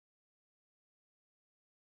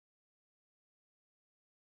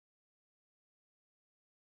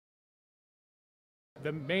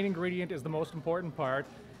the main ingredient is the most important part,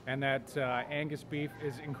 and that Angus beef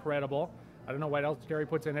is incredible. I don't know what else Gary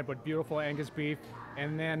puts in it, but beautiful Angus beef.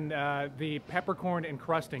 And then the peppercorn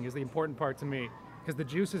encrusting is the important part to me, because the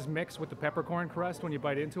juices mix with the peppercorn crust when you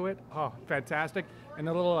bite into it. Oh, fantastic! And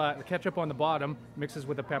the little ketchup on the bottom mixes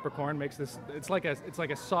with the peppercorn, makes this. It's like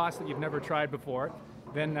a sauce that you've never tried before.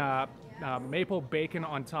 Then maple bacon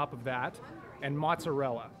on top of that, and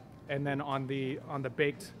mozzarella, and then on the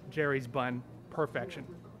baked Jerry's bun, perfection.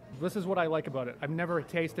 This is what I like about it. I've never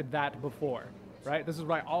tasted that before. Right? This is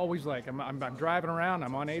what I always like. I'm driving around,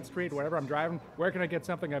 I'm on 8th Street, whatever I'm driving. Where can I get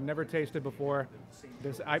something I've never tasted before?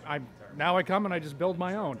 Now I come and I just build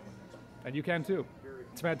my own. And you can too.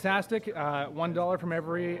 It's fantastic. $1 from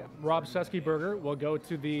every Rob Suski Burger will go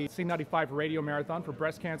to the C95 Radio Marathon for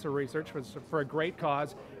breast cancer research for a great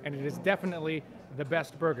cause. And it is definitely the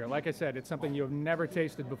best burger. Like I said, it's something you have never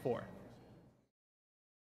tasted before.